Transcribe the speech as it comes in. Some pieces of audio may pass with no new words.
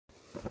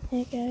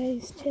Hey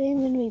guys, today I'm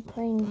going to be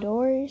playing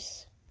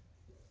Doors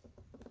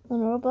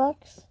on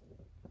Roblox.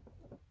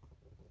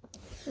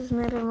 This is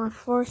maybe my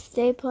 4th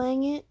day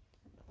playing it.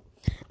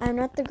 I'm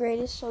not the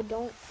greatest, so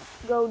don't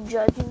go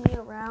judging me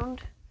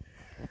around.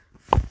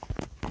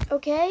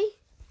 Okay?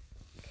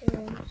 Okay,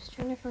 I'm just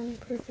trying to find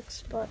the perfect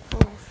spot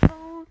for my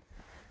phone.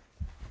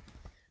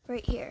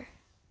 Right here.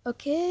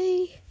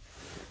 Okay.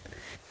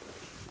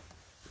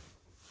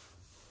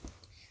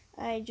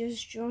 I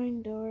just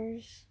joined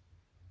Doors.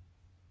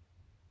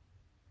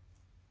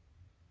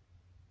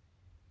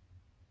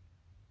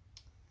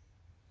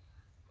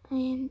 I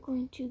am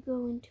going to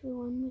go into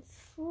one with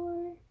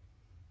 4.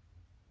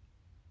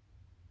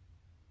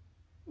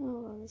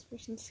 Oh, this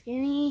person's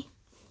skinny.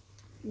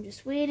 I'm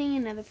just waiting.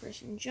 Another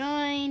person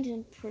joined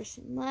and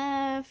person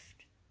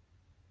left.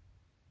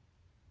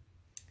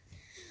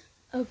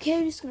 Okay,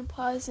 I'm just going to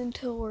pause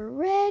until we're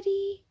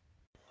ready.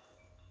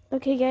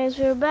 Okay, guys,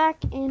 we're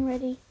back and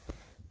ready.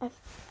 I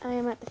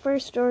am at the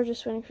first door,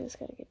 just waiting for this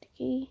guy to get the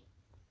key.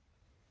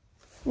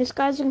 This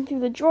guy's looking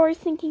through the drawers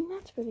thinking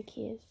that's where the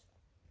key is.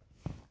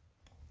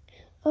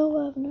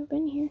 Oh, I've never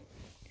been here.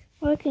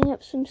 Walking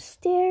up some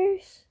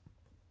stairs.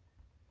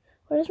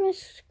 Why does my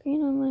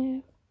screen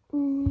on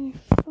my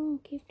phone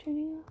keep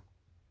turning off?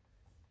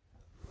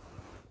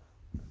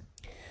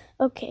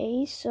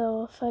 Okay,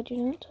 so if I do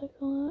not talk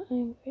a lot,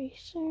 I'm very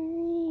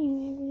sorry.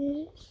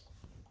 Maybe this.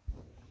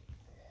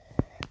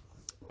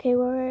 Okay,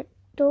 we're at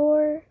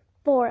door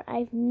 4.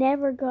 I've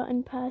never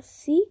gotten past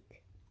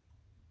Seek.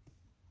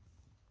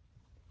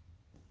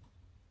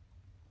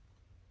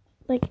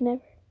 Like,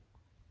 never.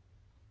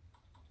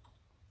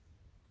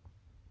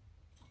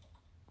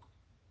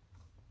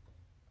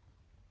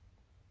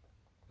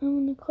 I'm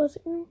in the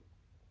closet room.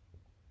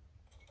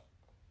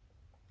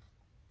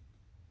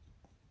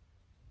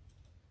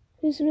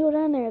 Who's gonna go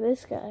down there?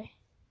 This guy.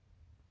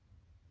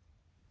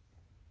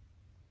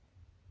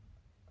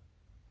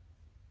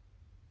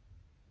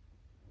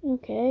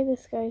 Okay,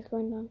 this guy's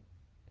going down.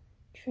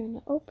 Trying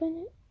to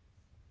open it.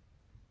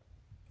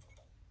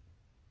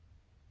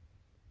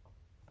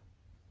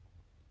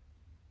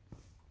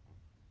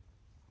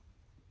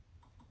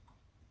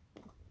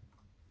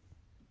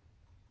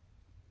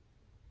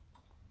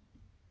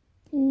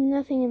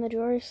 Nothing in the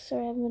drawers.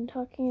 Sorry, I haven't been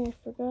talking. I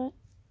forgot.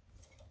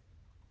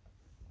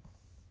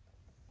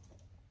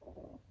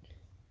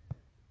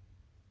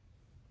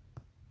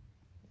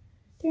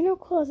 There are no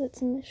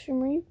closets in this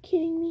room. Are you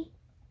kidding me?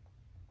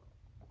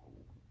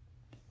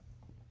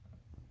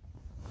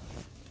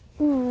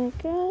 Oh my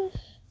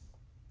gosh.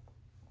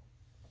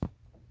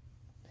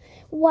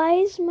 Why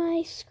is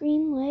my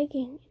screen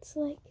lagging? It's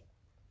like...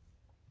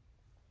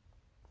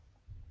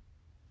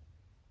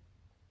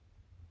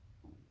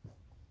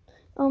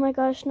 Oh my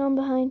gosh, no, I'm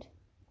behind.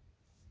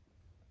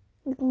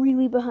 Like,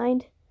 really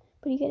behind.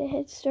 But you get a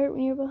head start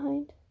when you're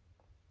behind.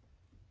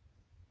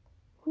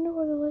 I wonder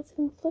why the lights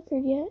haven't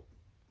flickered yet.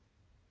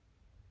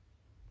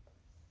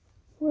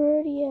 We're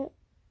already at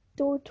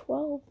door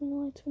 12 and the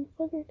lights haven't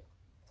flickered.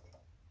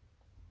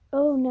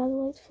 Oh, now the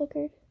lights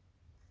flickered.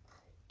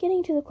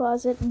 Getting to the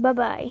closet.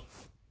 Bye-bye.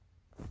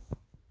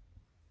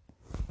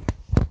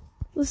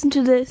 Listen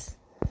to this.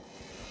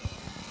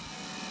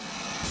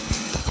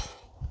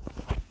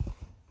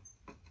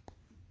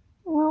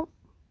 Well,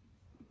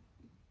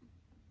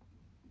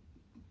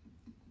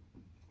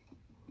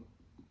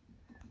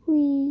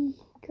 we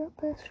got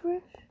past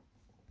Rush.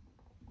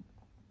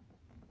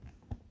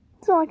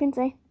 That's all I can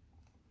say.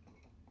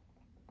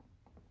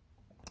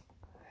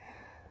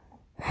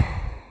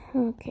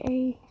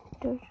 Okay,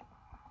 Doge.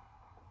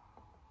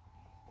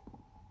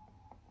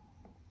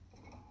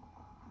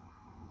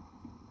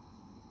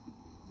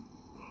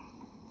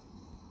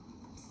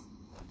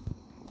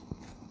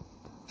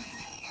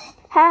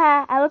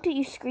 Haha, I looked at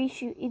you,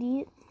 Screech, you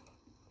idiot.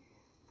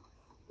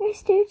 I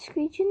stared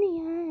Screech in the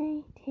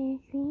eye.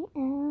 Take me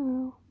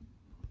out.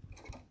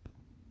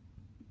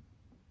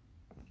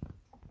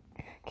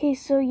 Okay,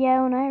 so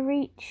yeah, when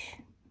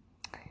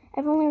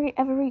I've only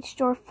ever reached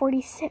door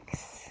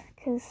 46,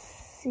 because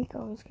Zeke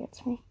always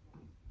gets me.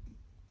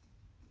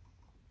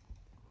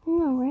 I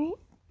know, right?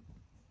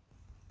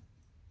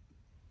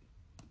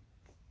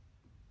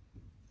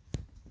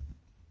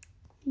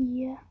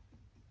 Yeah.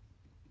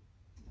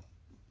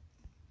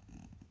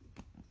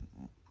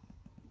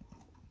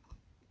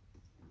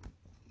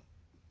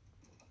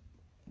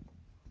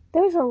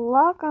 There's a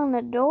lock on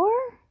the door?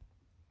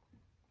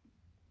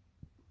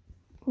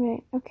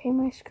 Right, okay,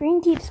 my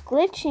screen keeps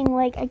glitching,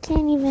 like, I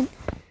can't even...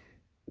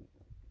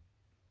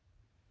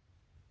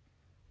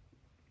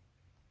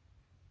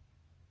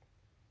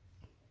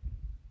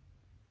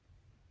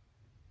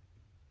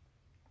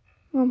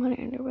 Oh, I'm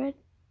hiding under bed.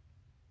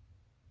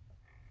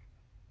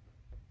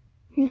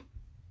 Yeah.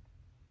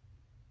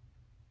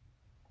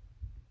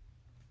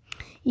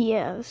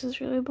 Yeah, this is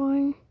really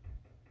boring.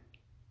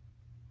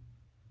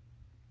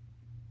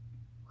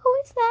 Who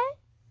is that?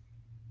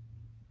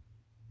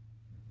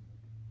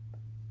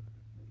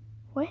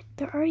 What?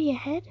 They're already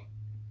ahead?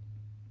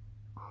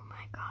 Oh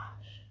my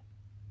gosh.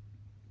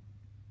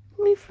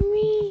 Wait for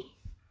me.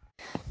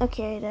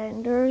 Okay, I died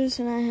indoors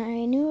and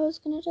I knew I was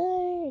gonna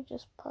die. I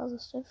just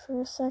paused it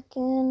for a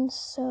second,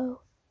 so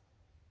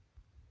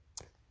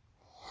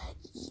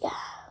yeah.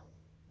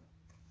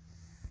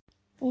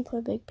 I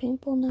play big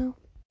paintball now.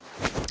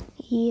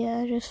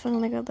 Yeah, I just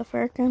finally got the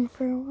fire gun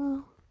for a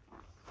while.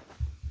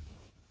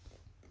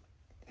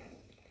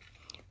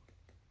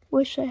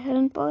 Wish I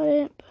hadn't bought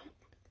it,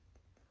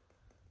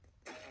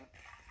 but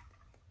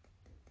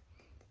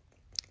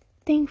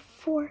thing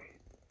 4.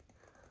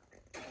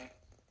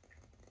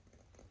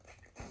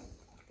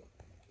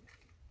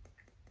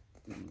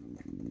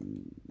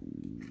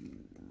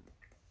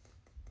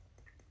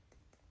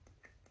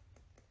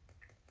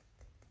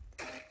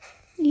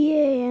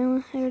 Yay,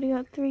 I already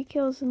got 3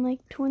 kills in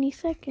like 20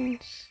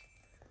 seconds.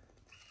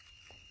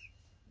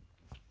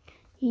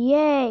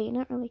 Yay,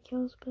 not really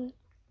kills, but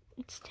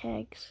it's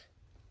tags.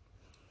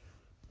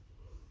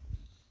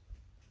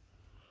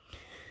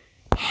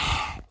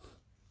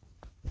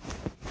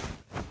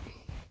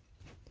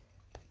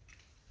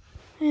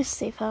 It's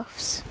safe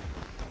house.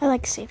 I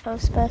like safe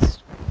house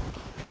best.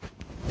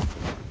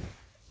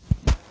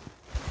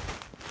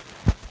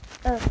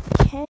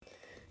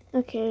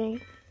 Okay,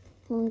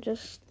 I'm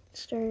just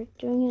started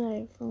doing it. I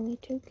have only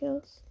 2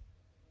 kills.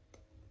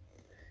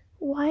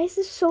 Why is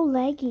this so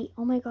laggy?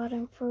 Oh my god,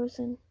 I'm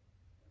frozen.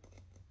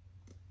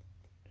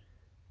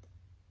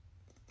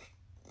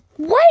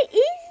 What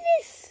is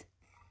this?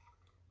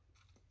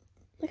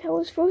 Like, I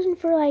was frozen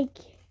for like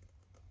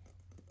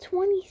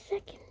 20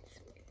 seconds.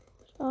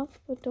 Off,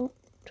 but don't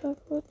talk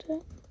about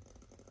that.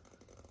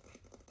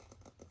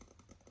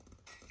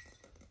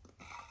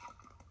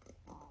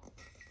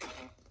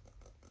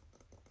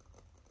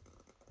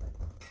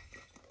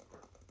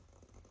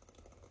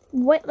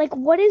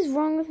 What is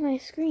wrong with my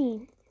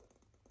screen?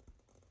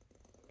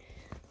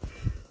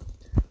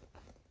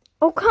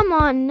 Oh, come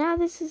on, now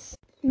this is...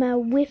 My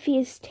Wi-Fi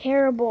is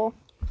terrible.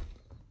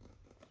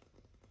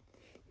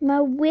 My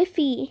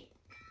Wi-Fi.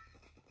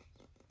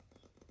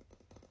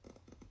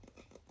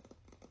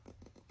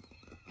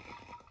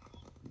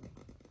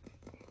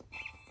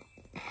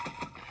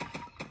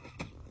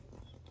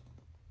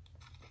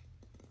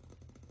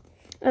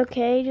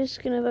 Okay,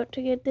 just gonna about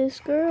to get this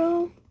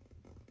girl.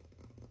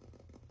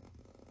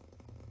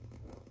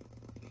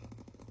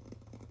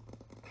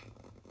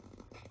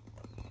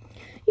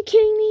 You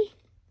kidding me?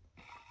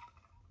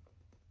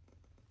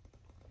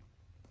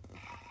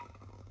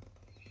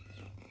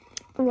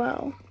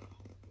 Wow.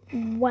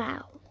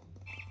 Wow.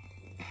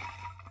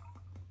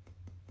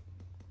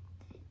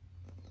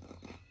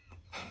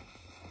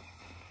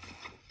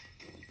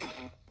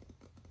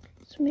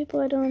 Some people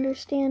I don't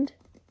understand.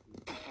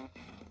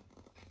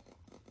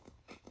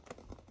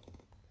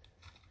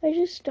 I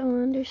just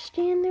don't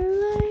understand their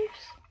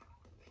lives.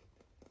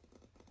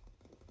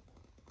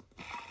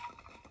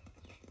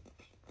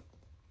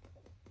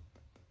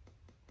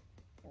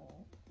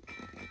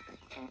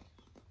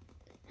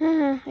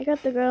 Haha, I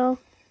got the girl.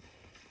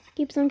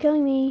 Keeps on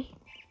killing me.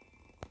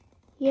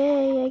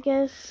 Yay, I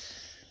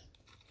guess.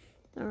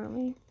 Not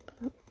really.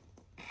 But...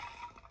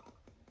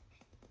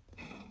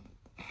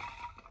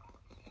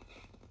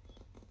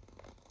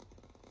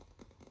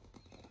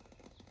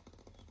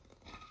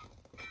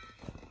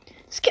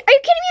 Are you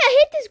kidding me? I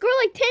hit this girl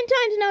like 10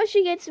 times and now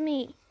she gets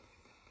me.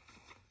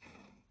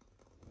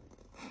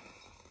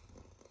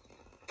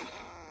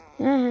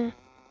 Haha.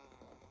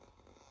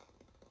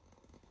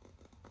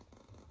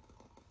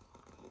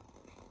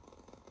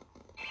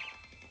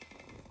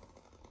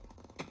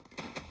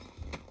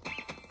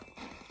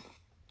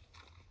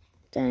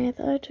 Dang, I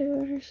thought I took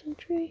out her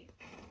sentry.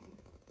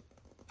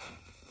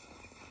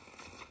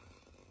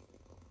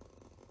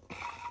 Are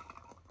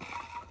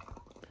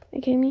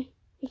you kidding me?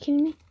 Are you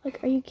kidding me?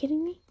 Like, are you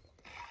kidding me?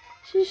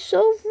 This is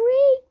so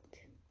rigged.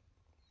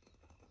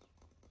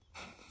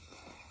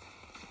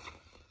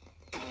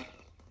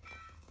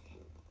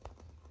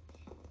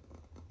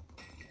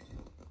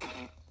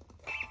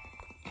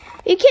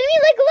 Are you kidding me?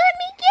 Like, let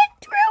me get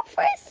through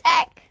for a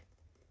sec.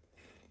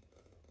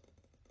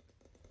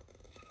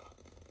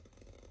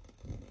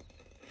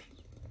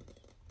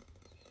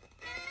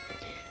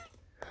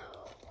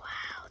 Oh,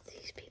 wow,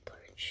 these people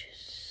are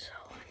just so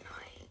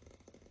annoying.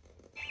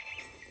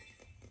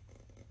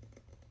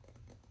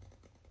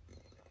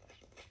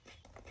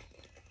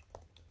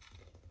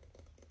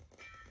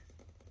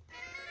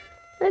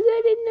 Like,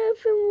 I did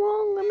nothing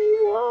wrong. Let me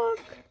walk.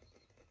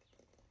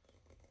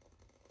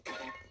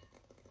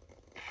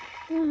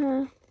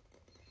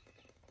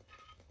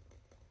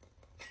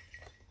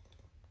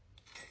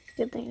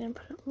 Good thing I didn't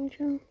put up my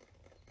drone.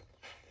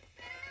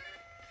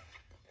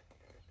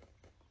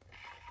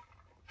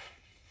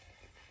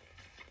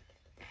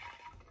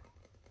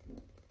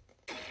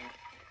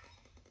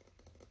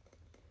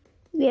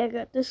 Yeah, I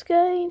got this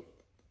guy.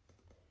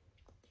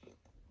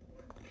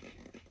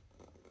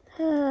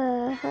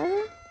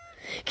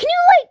 Can you,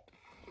 like,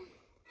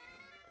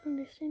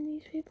 understand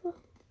these people?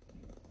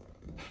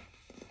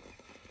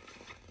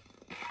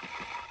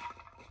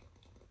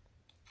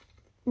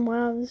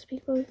 Wow, this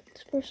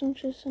person's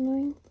just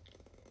annoying.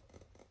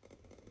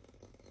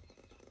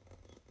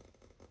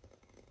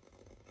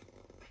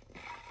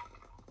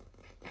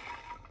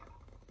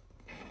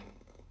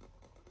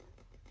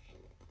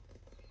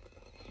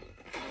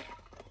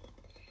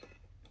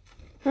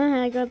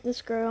 I got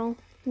this girl.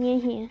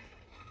 Yeah.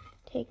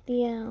 Take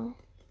the L.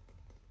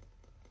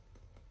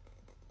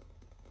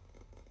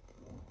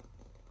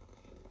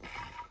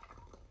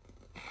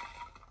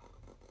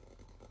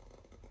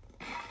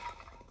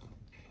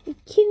 You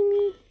kidding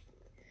me?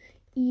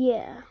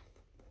 Yeah.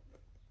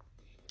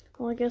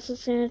 Well, I guess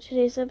it's the end of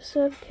today's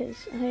episode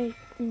because I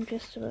am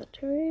just about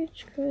to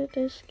rage quit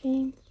this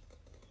game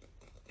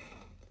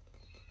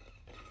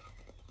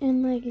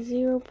in like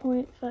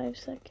 0.5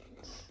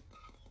 seconds.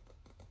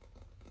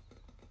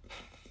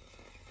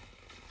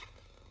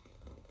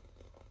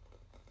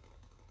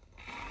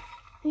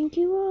 Thank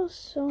you all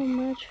so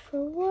much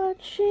for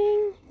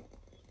watching.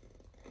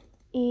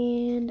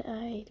 And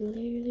I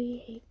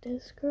literally hate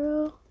this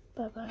girl.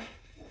 Bye-bye.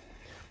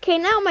 Okay,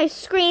 now my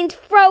screen's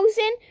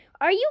frozen.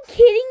 Are you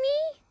kidding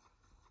me?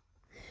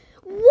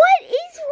 What is